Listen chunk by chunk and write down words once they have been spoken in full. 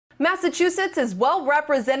Massachusetts is well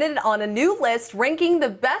represented on a new list ranking the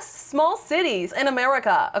best small cities in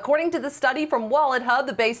America. According to the study from Wallet Hub,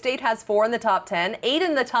 the Bay State has 4 in the top 10, 8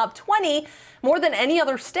 in the top 20, more than any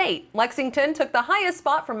other state. Lexington took the highest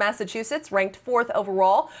spot from Massachusetts, ranked 4th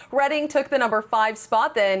overall. Reading took the number 5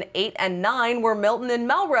 spot, then 8 and 9 were Milton and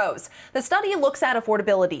Melrose. The study looks at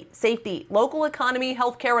affordability, safety, local economy,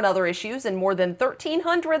 healthcare, and other issues in more than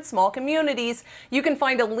 1,300 small communities. You can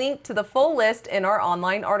find a link to the full list in our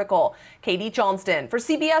online article. Katie Johnston for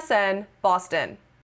CBSN, Boston.